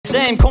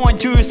Same coin,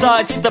 two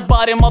sides, hit the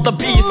bottom of the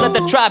beast. Let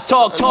the trap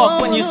talk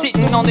when you're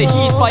sitting on the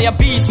heat. Fire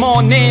beat,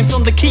 more names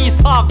on the keys,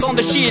 park on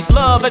the sheet.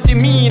 Love as you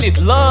mean it,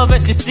 love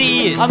as you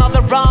see it. Another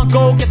round,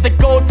 go get the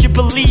goat, you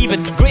believe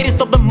it. Greatest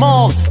of them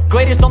all,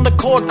 greatest on the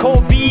court,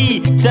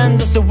 Kobe.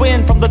 Send us a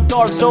win from the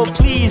dark, so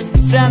please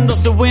send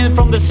us a win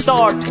from the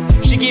start.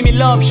 She give me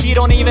love, she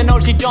don't even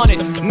know she done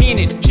it. Mean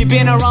it, she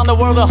been around the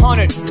world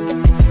 100.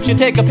 She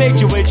take a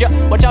picture with ya,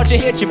 watch out she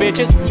hit you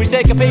bitches. We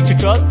take a picture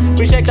trust,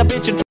 we shake the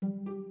bitch and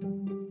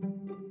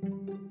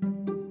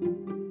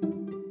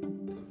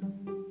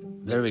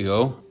There we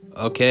go.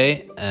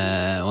 Okay,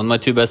 on my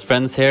two best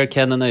friends here,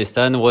 Ken and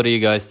Øystein, what do you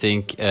guys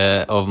think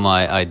of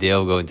my idea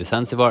of going to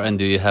Zanzibar, and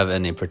do you have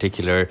any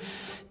particular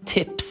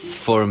tips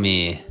for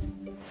me?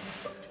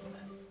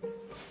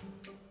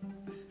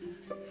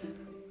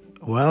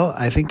 Well,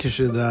 I think you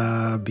should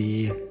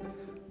be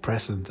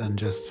present and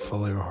just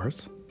follow your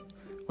heart,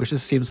 which it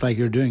seems like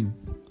you're doing.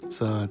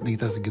 So I think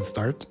that's a good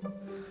start.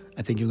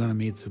 I think you're going to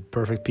meet the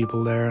perfect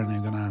people there, and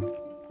you're going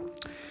to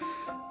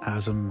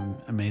have some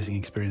amazing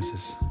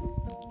experiences.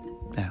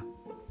 Yeah.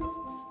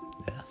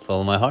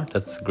 Follow my heart.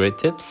 That's great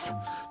tips.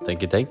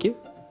 Thank you, thank you.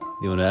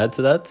 You want to add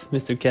to that,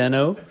 Mr.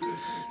 Kano?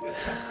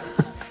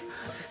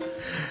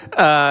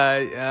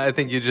 I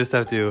think you just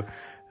have to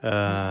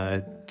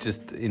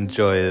just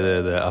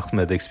enjoy the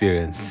Ahmed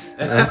experience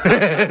and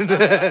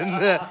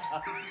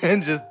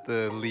just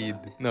lead.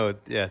 No,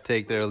 yeah,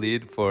 take their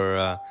lead for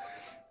a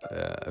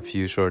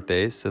few short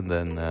days and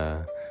then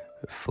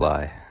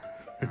fly.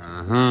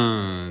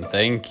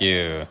 Thank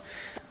you.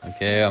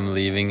 Okay, I'm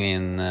leaving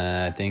in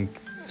I think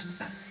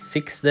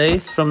 6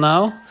 days from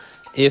now,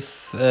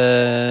 if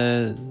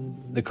the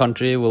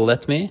country will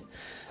let me.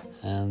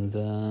 And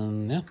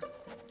yeah,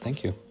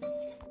 thank you.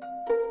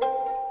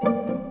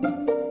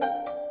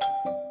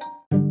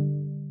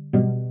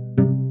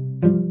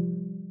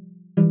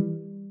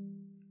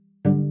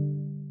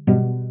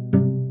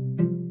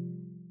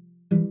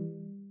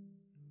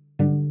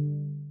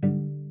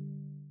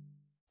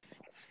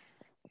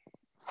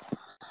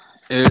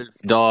 Ulf,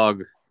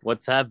 dog,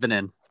 what's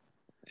happening?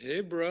 Hey,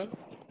 bro.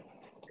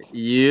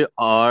 You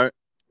are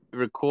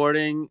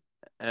recording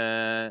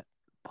a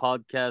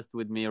podcast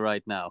with me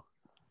right now.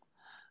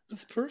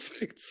 That's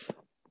perfect.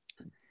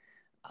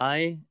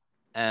 I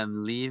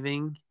am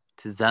leaving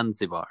to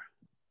Zanzibar.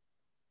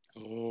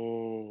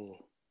 Oh.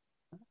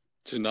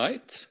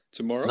 Tonight?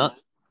 Tomorrow?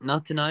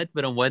 Not tonight,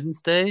 but on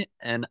Wednesday.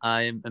 And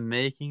I'm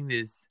making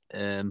this,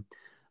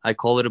 I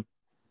call it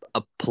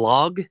a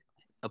plug,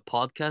 a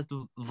podcast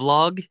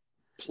vlog.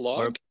 Plug?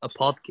 Or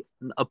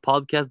a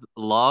podcast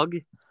log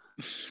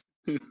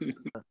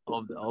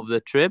of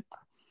the trip.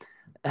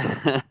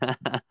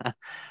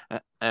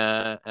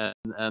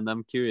 And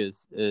I'm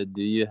curious,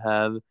 do you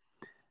have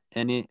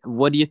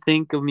what do you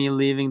think of me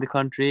leaving the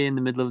country in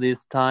the middle of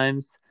these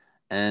times,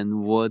 and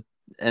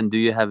do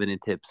you have any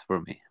tips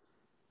for me?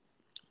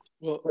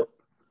 Well,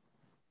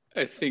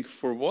 I think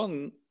for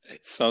one,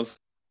 it sounds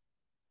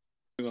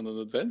like on an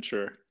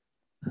adventure.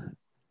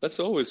 That's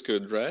always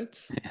good, right?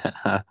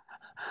 Yeah.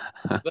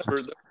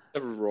 Never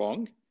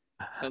wrong.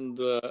 And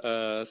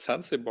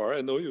Zanzibar,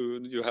 I know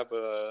you have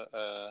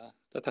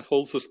that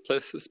holds a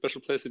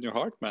special place in your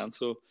heart, man.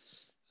 So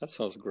that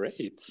sounds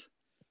great.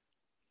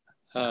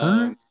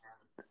 I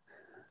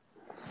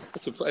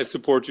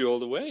support you all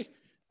the way.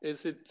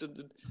 Is it?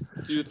 Do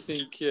you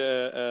think?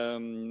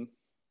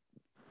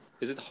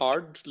 Is it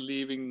hard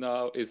leaving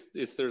now?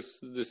 Is there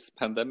this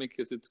pandemic?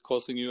 Is it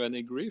causing you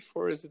any grief,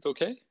 or is it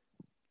okay?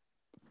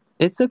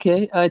 It's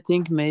okay. I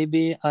think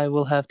maybe I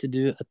will have to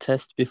do a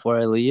test before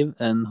I leave,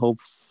 and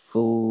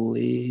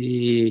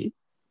hopefully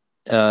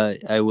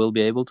I will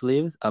be able to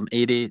leave. I'm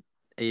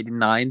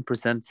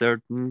 89%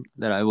 certain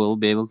that I will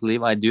be able to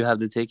leave. I do have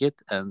the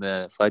ticket, and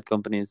the flight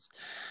companies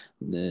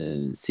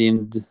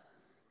seemed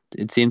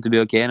to be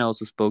okay. And I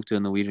also spoke to a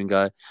Norwegian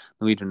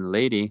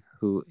lady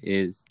who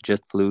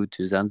just flew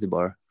to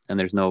Zanzibar, and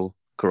there's no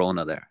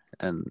corona there,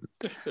 and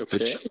Okay. so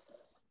it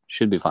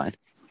should be fine.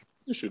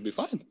 You should be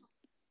fine.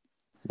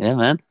 Yeah,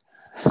 man.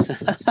 So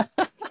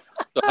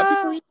happy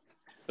for you.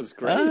 That's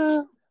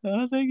great.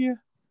 Oh, thank you.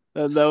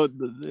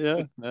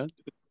 Yeah, man.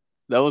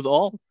 That was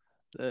all.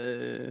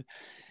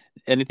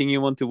 Anything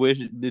you want to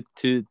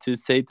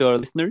say to our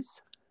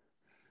listeners?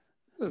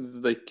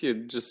 They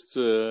can just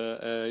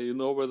you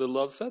know where the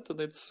love's at, and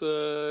it's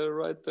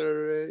right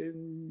there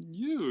in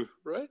you,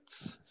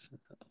 right?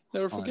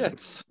 Never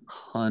forget.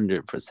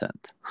 100%.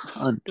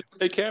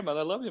 Take care, man.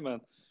 I love you,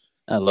 man.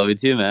 I love you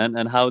too, man.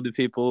 And how do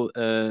people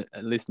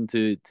listen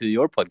to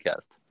your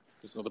podcast?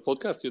 It's not a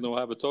podcast, I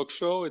have a talk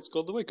show. It's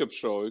called The Wake Up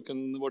Show. You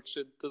can watch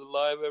it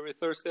live every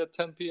Thursday at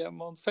 10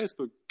 p.m. on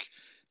Facebook,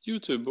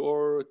 YouTube,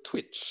 or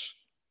Twitch.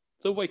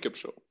 The Wake Up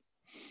Show.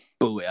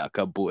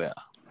 Booyaka, booyah.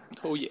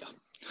 Oh, yeah.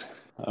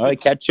 All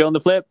right, catch you on the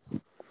flip.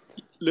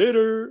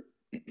 Later.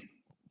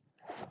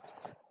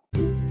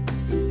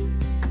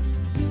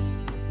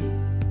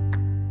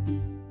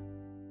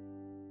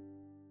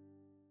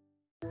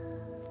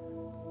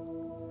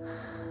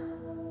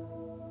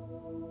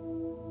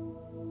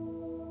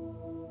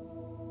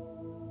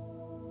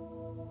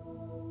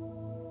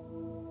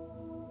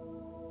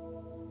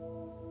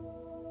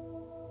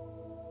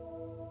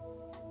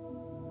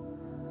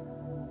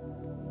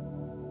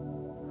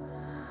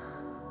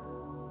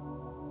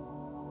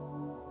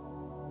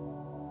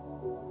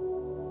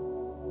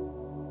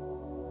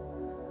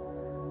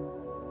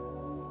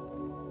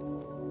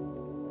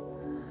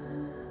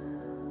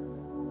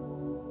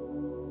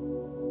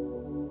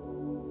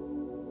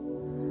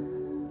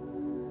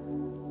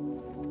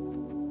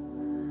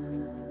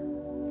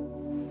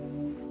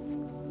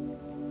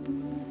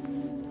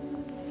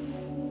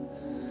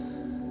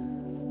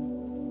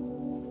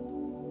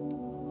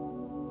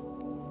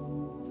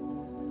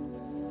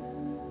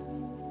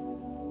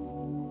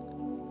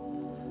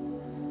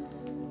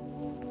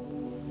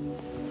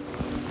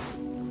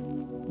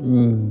 I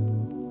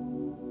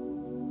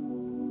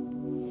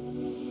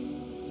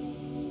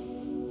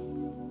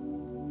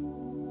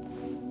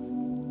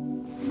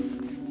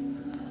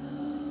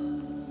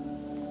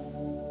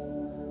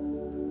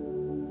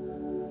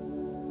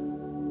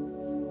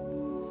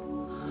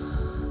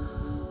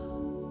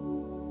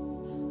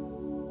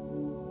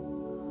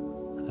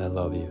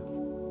love you.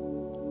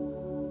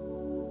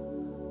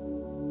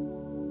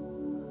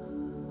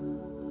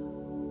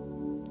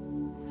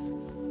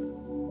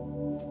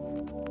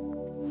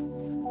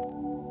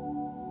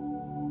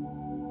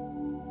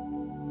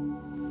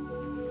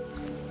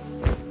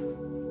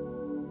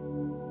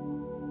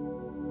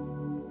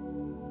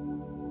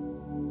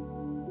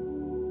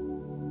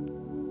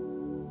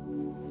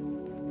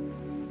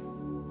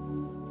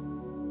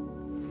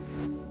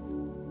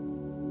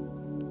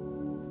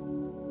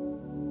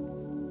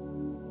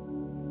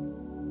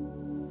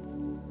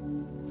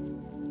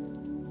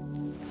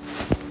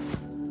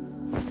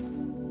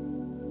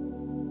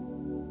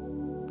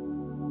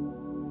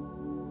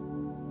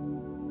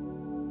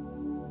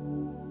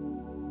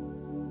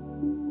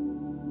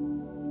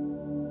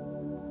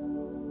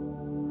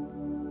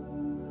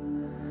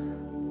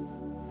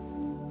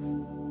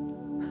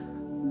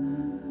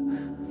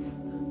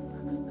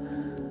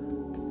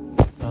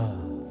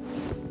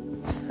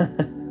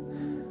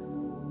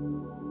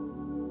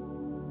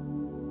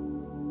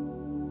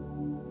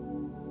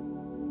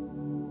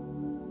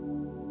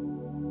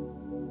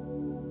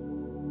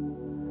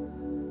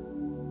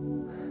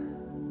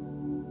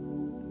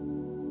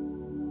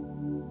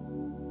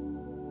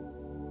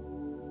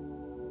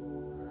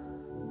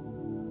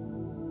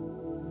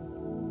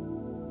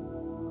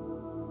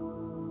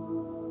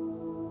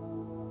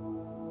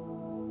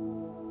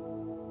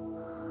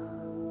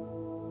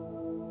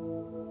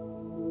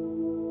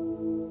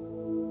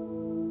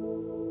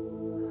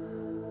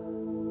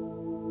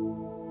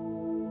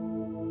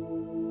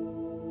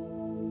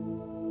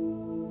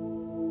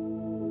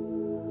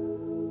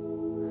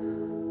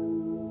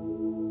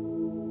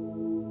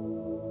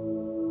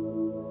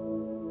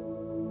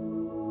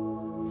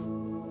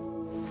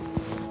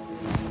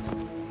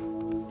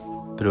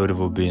 Bror,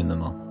 hvor begynner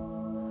man?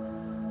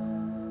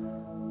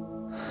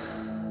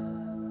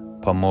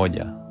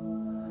 Pamoja.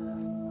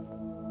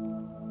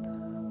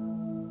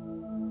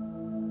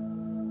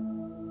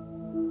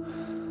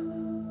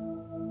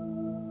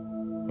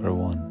 Or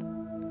one.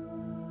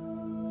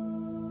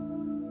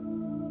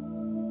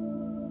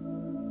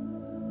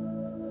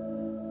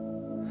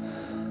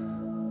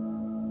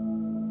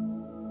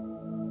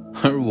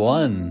 Or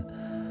one.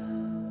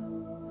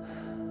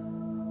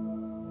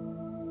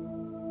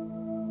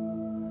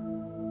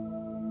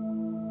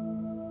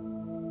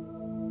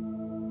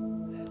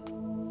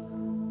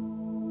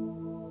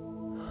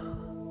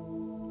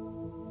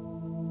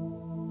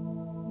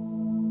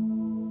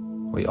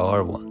 We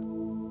are one.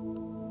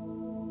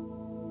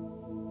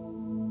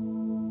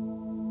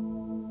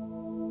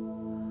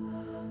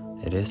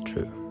 It is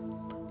true.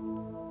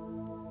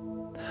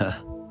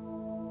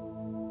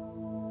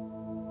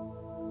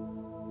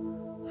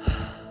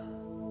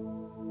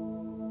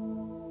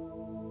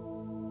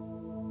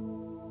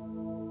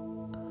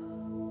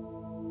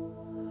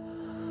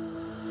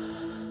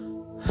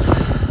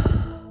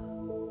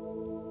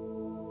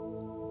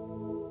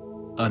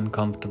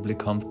 Uncomfortably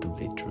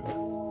comfortably true.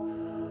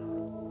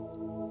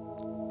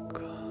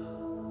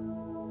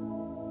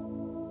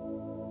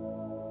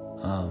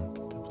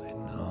 Comfortably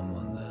numb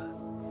on that.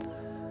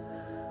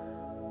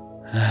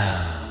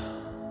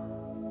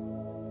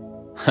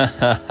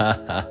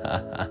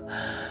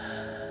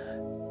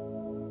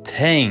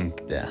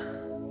 Tänk det.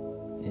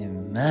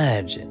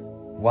 Imagine.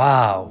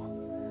 Wow.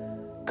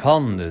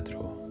 Kan du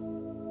tro?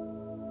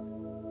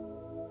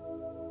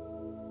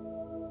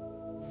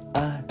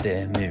 Är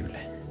det möjligt?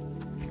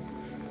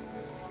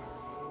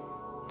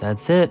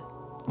 That's it.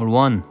 We're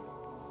one.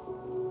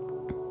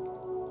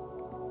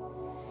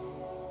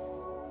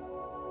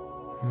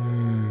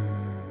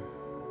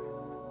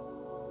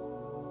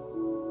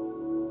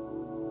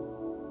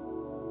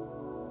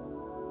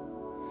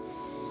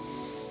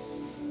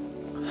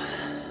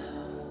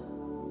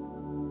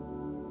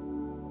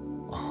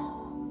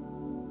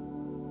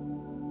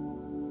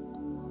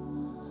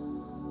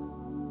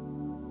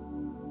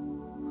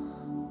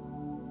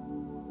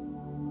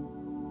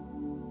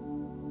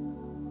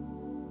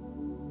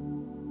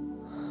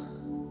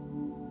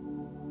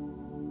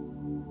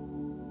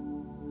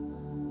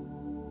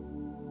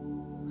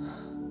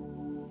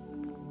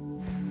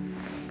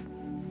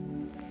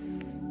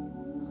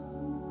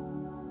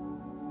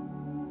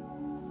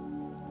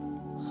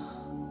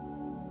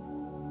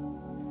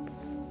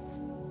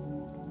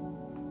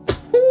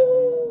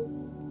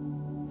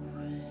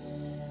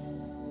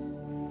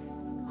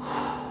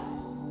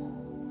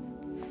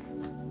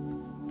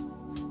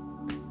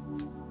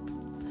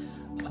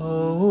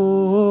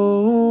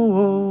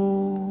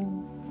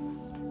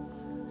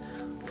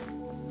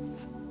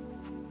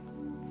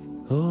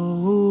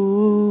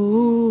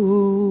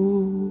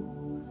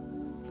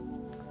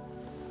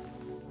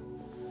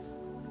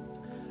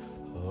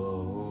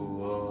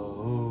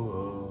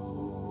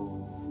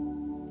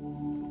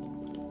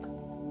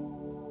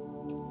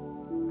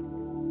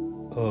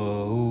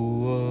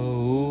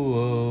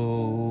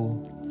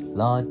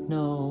 Lord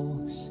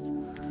knows.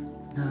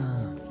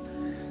 Nah.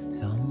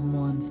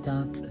 Someone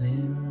stop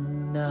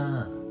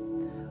Linda.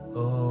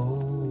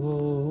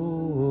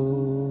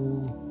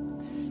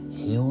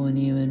 He won't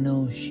even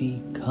know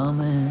she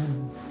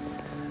coming.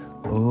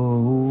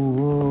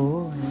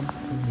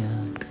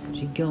 Yeah.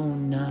 She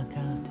gon' knock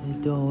out the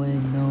door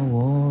with no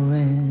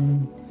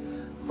warrant.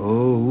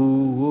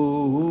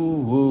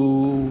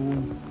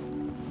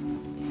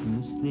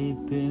 You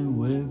sleeping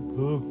with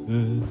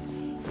Brooklyn.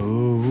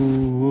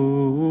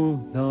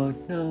 Lord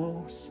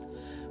knows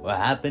what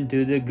happened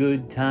to the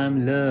good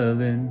time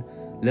loving.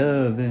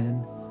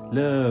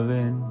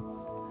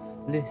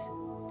 Listen,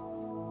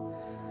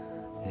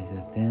 there's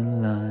a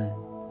thin line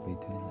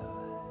between love.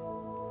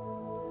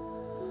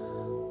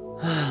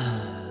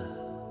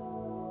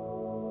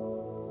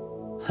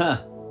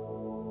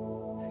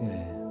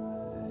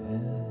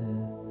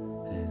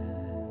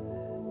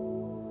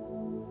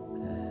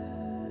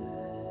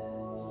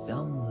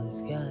 Someone's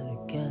gotta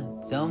get.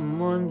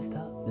 Someone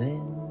stop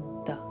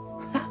Linda.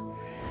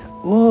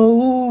 Whoa.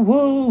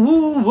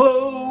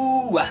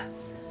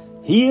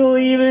 He don't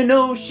even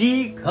know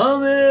she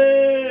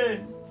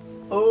coming.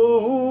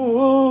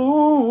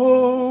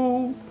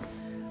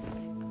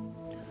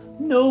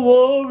 No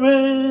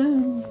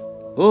warrant.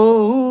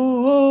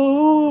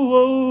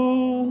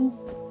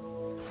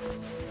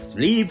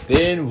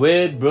 Sleeping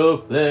with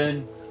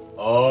Brooklyn.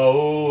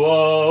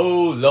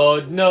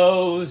 Lord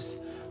knows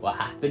what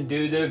happened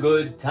to the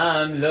good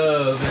time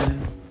loving.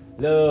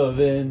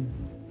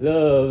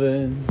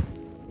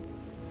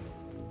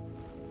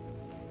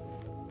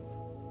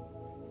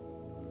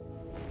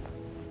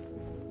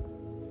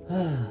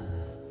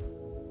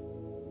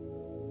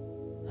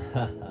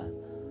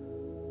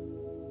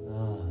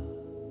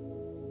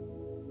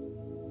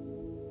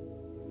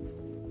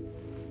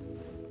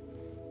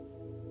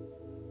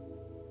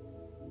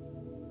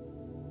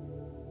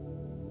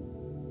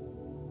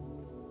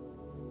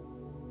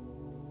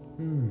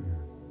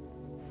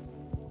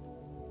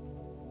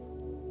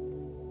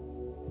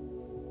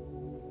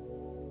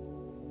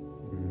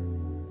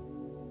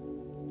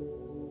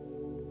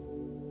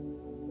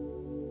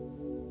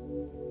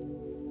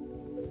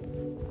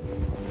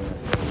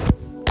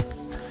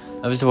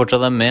 Ja, hvis du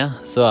fortsatt er med,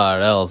 så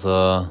er det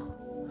altså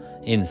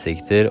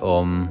innsikter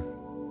om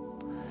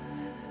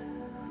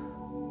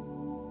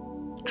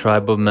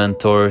tribe of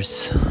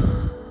mentors,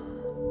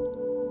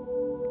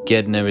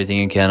 getting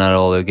everything you can out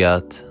of all you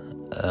got,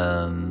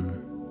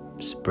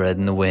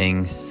 spreading the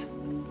wings.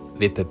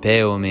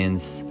 Vipepeo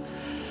means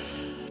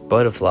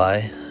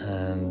butterfly,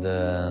 and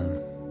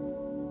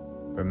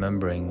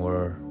remembering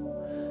we're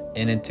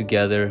in it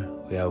together.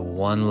 We have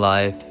one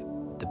life.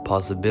 The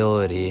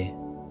possibility,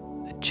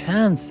 the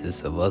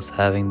chances of us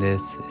having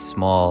this is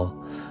small,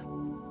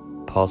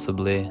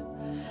 possibly.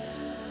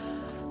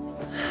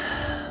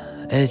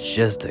 It's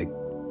just a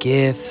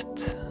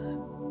gift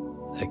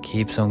that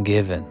keeps on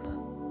giving.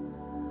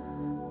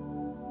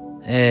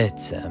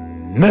 It's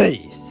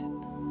amazing.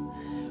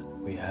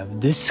 We have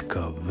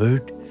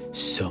discovered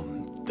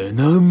something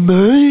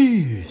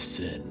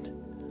amazing.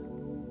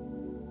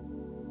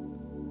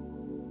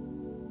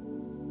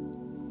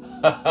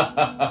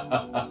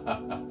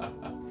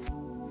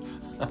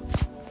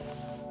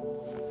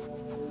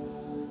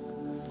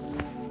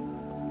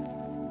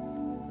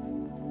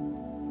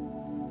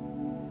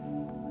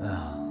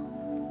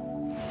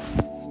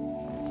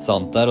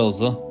 Sant der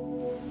også.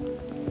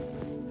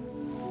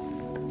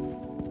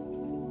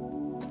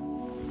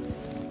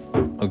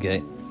 Ok,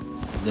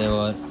 det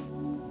var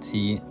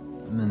 10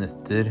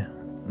 minutter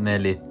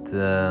med litt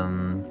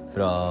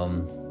fra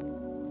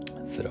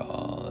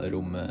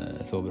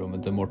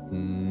soverommet til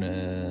Morten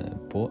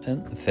på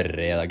en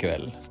fredag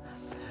kveld.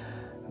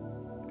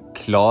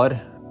 Klar.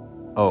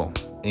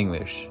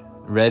 English.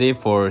 Ready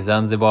for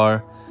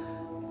Zanzibar.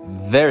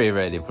 Very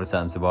ready for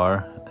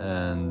Zanzibar.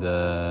 And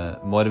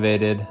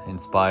motivated,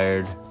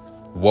 inspired,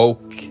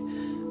 woke,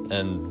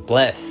 and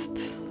blessed.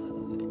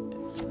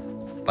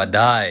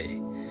 Badai.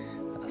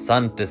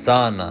 Asante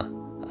sana.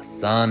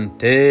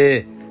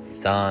 Asante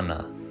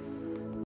sana.